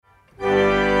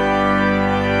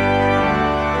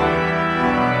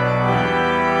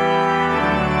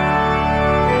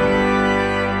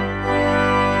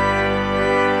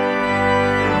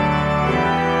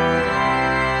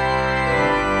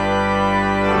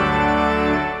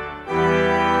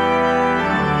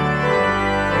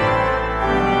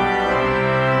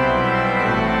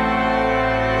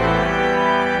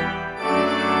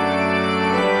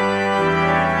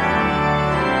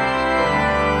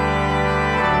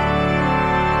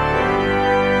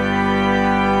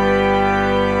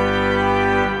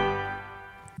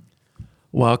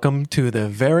Welcome to the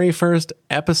very first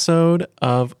episode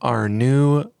of our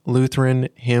new Lutheran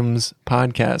Hymns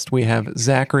podcast. We have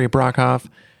Zachary Brockhoff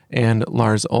and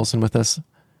Lars Olson with us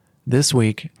this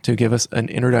week to give us an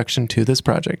introduction to this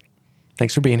project.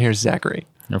 Thanks for being here, Zachary.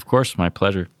 Of course, my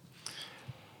pleasure.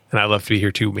 And I'd love to be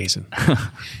here too, Mason.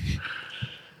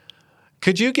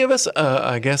 Could you give us,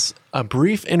 a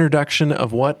brief introduction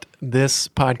of what this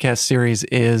podcast series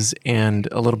is and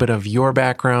a little bit of your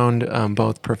background,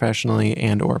 both professionally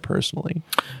and or personally?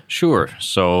 Sure.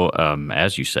 So,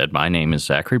 as you said, my name is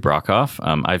Zachary Brockhoff.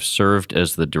 I've served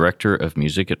as the director of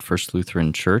music at First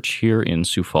Lutheran Church here in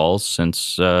Sioux Falls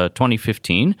since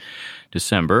 2015.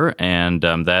 December, and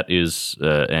that is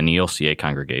an ELCA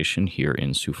congregation here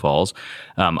in Sioux Falls.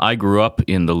 I grew up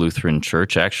in the Lutheran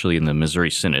Church, actually in the Missouri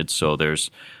Synod, so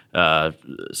there's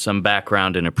some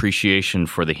background and appreciation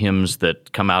for the hymns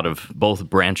that come out of both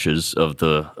branches of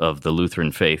the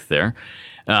Lutheran faith there.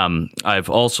 I've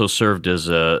also served as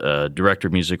a director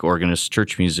of music, organist,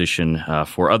 church musician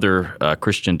for other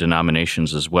Christian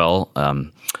denominations as well.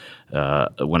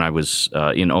 When I was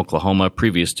in Oklahoma,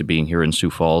 previous to being here in Sioux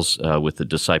Falls with the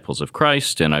Disciples of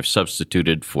Christ, and I've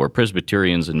substituted for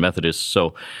Presbyterians and Methodists.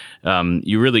 So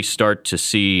you really start to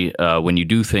see when you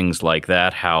do things like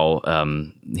that how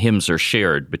hymns are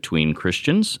shared between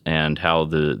Christians and how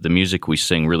the music we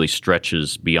sing really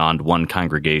stretches beyond one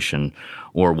congregation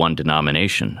or one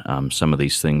denomination, some of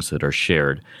these things that are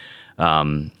shared.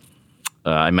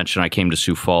 I mentioned I came to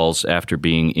Sioux Falls after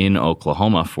being in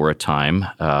Oklahoma for a time.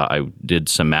 I did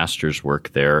some master's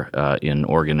work there in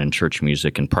organ and church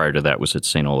music, and prior to that was at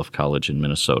St. Olaf College in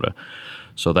Minnesota.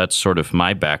 So that's sort of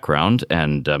my background,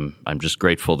 and I'm just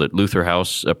grateful that Luther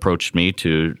House approached me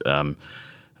to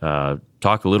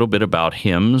talk a little bit about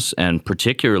hymns, and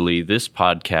particularly this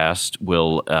podcast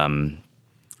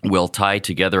will tie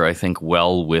together, I think,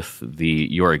 well with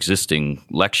your existing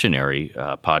lectionary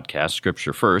podcast,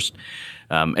 Scripture First.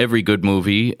 Every good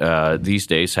movie these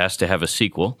days has to have a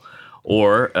sequel,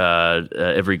 or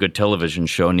every good television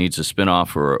show needs a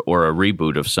spinoff or a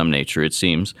reboot of some nature, it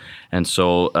seems. And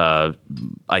so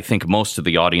I think most of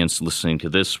the audience listening to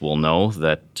this will know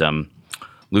that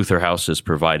Luther House has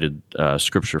provided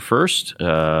Scripture First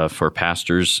for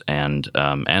pastors and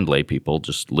lay people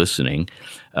just listening,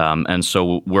 and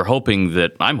so I'm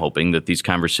hoping that these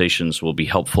conversations will be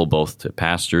helpful both to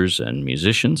pastors and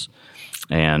musicians,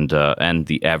 and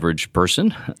the average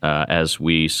person as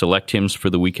we select hymns for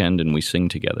the weekend and we sing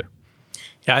together.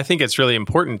 Yeah, I think it's really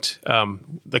important.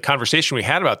 The conversation we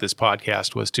had about this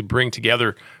podcast was to bring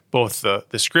together both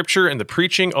the scripture and the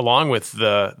preaching along with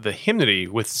the hymnody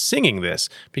with singing this,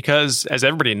 because as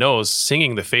everybody knows,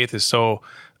 singing the faith is so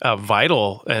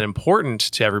vital and important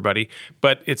to everybody,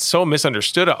 but it's so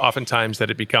misunderstood oftentimes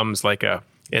that it becomes like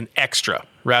an extra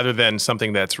rather than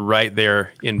something that's right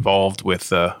there involved with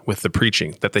the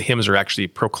preaching, that the hymns are actually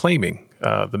proclaiming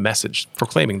the message,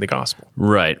 proclaiming the gospel.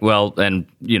 Right. Well, and,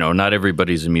 not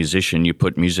everybody's a musician. You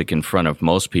put music in front of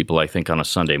most people, I think, on a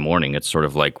Sunday morning. It's sort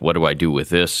of like, what do I do with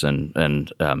this?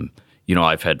 And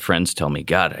I've had friends tell me,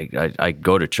 God, I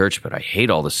go to church, but I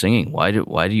hate all the singing. Why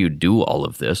do you do all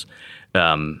of this?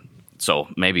 So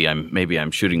maybe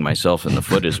I'm shooting myself in the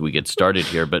foot as we get started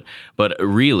here, but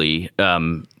really,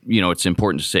 it's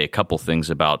important to say a couple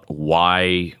things about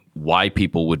why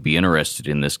people would be interested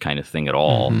in this kind of thing at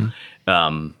all.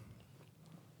 Mm-hmm.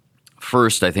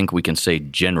 First, I think we can say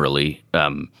generally,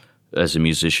 as a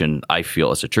musician,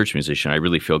 as a church musician, I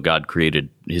really feel God created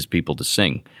His people to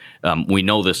sing. We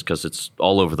know this because it's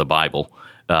all over the Bible,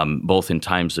 both in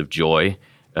times of joy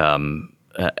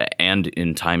and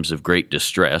in times of great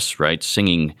distress, right?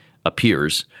 Singing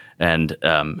appears, and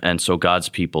so God's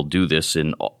people do this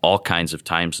in all kinds of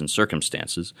times and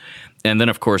circumstances. And then,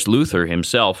 of course, Luther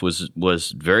himself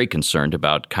was very concerned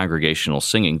about congregational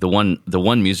singing. The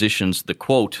one musicians, the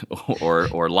quote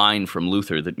or line from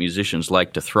Luther that musicians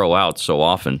like to throw out so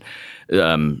often,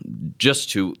 just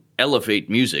to elevate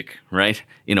music, right?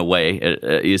 In a way,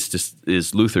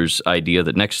 is Luther's idea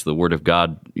that next to the Word of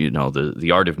God,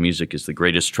 the art of music is the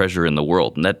greatest treasure in the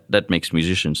world, and that makes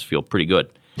musicians feel pretty good.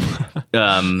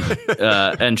 And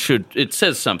it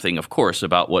says something, of course,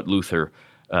 about what Luther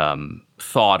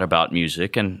thought about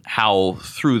music and how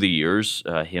through the years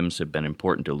hymns have been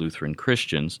important to Lutheran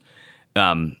Christians.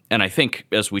 And I think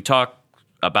as we talk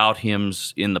about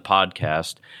hymns in the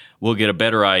podcast, we'll get a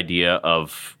better idea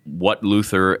of what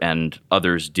Luther and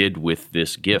others did with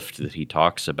this gift that he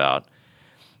talks about.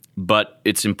 But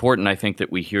it's important, I think,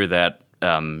 that we hear that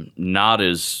not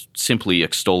as simply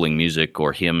extolling music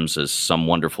or hymns as some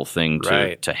wonderful thing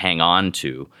to hang on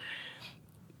to.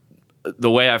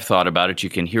 the way I've thought about it, you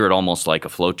can hear it almost like a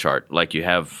flow chart. Like you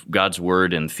have God's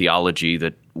word and theology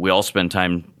that we all spend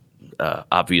time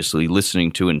obviously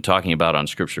listening to and talking about on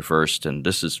Scripture first, and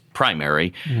this is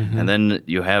primary. And then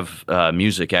you have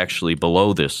music actually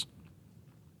below this.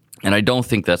 And I don't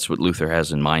think that's what Luther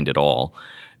has in mind at all.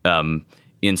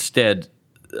 Instead,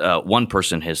 one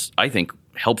person has, I think,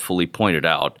 helpfully pointed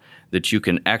out that you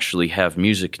can actually have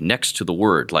music next to the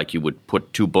word, like you would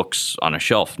put two books on a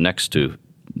shelf next to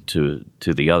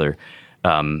the other,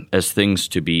 as things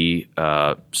to be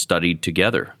studied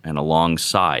together and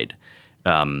alongside.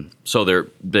 So they're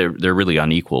really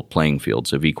on equal playing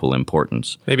fields of equal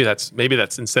importance. Maybe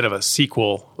that's instead of a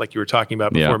sequel like you were talking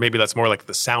about before. Yeah. Maybe that's more like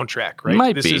the soundtrack, right?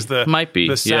 Might this be. is the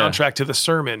soundtrack to the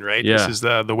sermon, right? Yeah. This is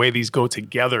the way these go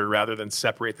together rather than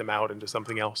separate them out into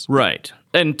something else. Right.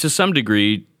 And to some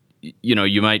degree,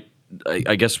 you might,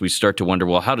 I guess we start to wonder,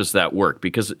 well, how does that work?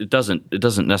 Because it doesn't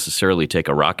necessarily take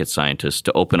a rocket scientist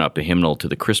to open up a hymnal to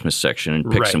the Christmas section and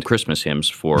pick Right. some Christmas hymns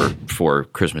for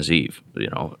Christmas Eve.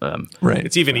 Right.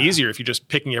 It's even easier if you're just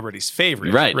picking everybody's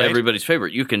favorite. Right, everybody's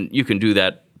favorite. You can do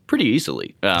that pretty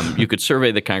easily. You could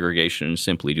survey the congregation and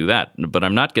simply do that. But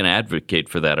I'm not going to advocate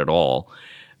for that at all,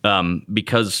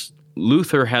 because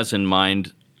Luther has in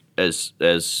mind,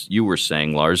 as you were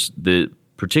saying, Lars,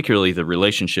 particularly the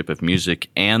relationship of music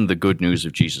and the good news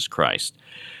of Jesus Christ.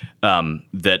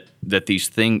 That these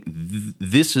things,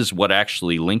 this is what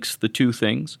actually links the two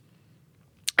things.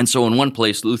 And so in one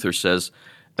place, Luther says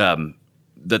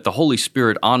that the Holy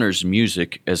Spirit honors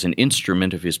music as an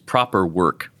instrument of his proper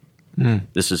work.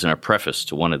 This is in a preface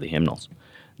to one of the hymnals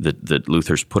that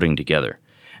Luther's putting together.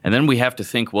 And then we have to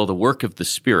think, well, the work of the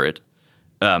Spirit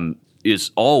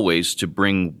is always to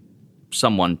bring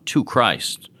someone to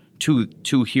Christ,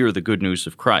 to hear the good news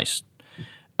of Christ.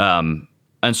 And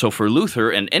so for Luther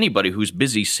and anybody who's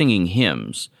busy singing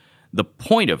hymns, the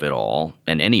point of it all,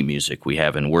 and any music we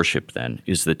have in worship then,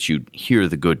 is that you hear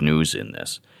the good news in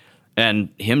this. And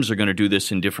hymns are going to do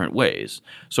this in different ways.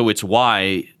 So it's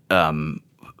why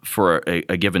for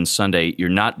a given Sunday, you're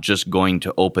not just going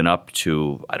to open up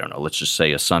to, I don't know, let's just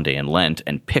say a Sunday in Lent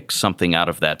and pick something out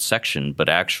of that section, but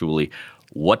actually,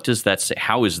 what does that say?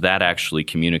 How is that actually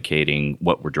communicating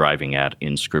what we're driving at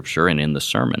in Scripture and in the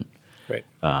sermon? Right.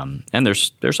 And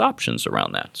there's options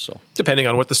around that. So Depending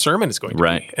on what the sermon is going to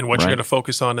Right. be and what you're Right. going to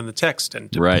focus on in the text,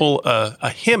 and to Right. pull a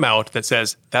hymn out that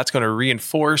says that's going to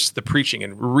reinforce the preaching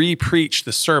and re-preach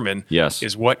the sermon Yes.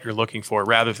 is what you're looking for,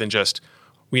 rather than just,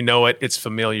 we know it, it's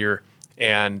familiar,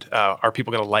 and are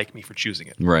people going to like me for choosing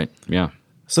it? Right, yeah.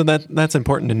 So that's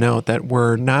important to note, that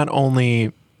we're not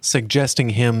only suggesting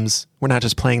hymns, we're not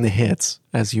just playing the hits,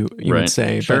 as you Right. would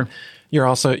say, Sure.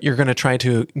 but you're going to try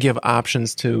to give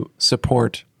options to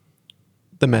support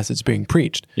the message being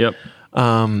preached. Yep.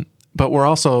 But we're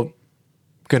also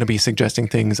going to be suggesting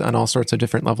things on all sorts of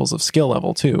different levels of skill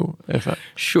level too.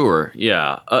 Sure,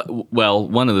 yeah. Well,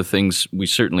 one of the things we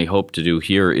certainly hope to do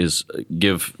here is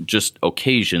give just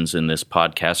occasions in this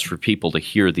podcast for people to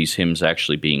hear these hymns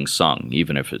actually being sung,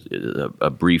 even if it's a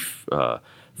brief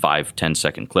 5-10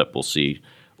 second clip. We'll see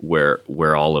where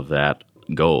all of that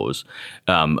goes.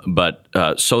 But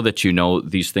so that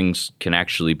these things can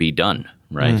actually be done,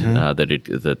 right?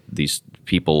 That these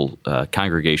people,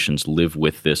 congregations live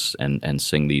with this and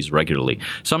sing these regularly.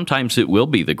 Sometimes it will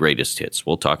be the greatest hits.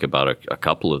 We'll talk about a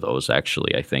couple of those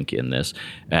actually, I think, in this,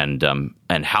 and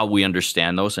how we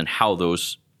understand those, and how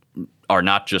those are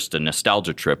not just a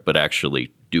nostalgia trip, but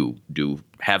actually do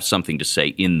have something to say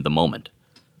in the moment.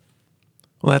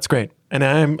 Well, that's great, and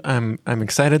I'm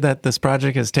excited that this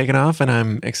project has taken off, and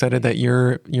I'm excited that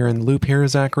you're in the loop here,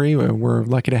 Zachary. We're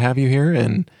lucky to have you here,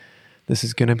 and this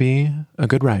is going to be a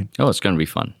good ride. Oh, it's going to be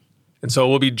fun. And so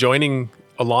we'll be joining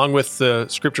along with the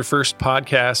Scripture First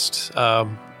podcast,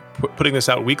 putting this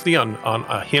out weekly on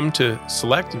a hymn to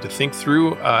select and to think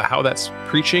through how that's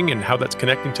preaching and how that's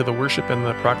connecting to the worship and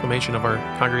the proclamation of our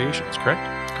congregations,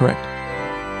 correct? Correct.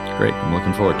 Great. I'm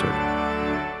looking forward to it.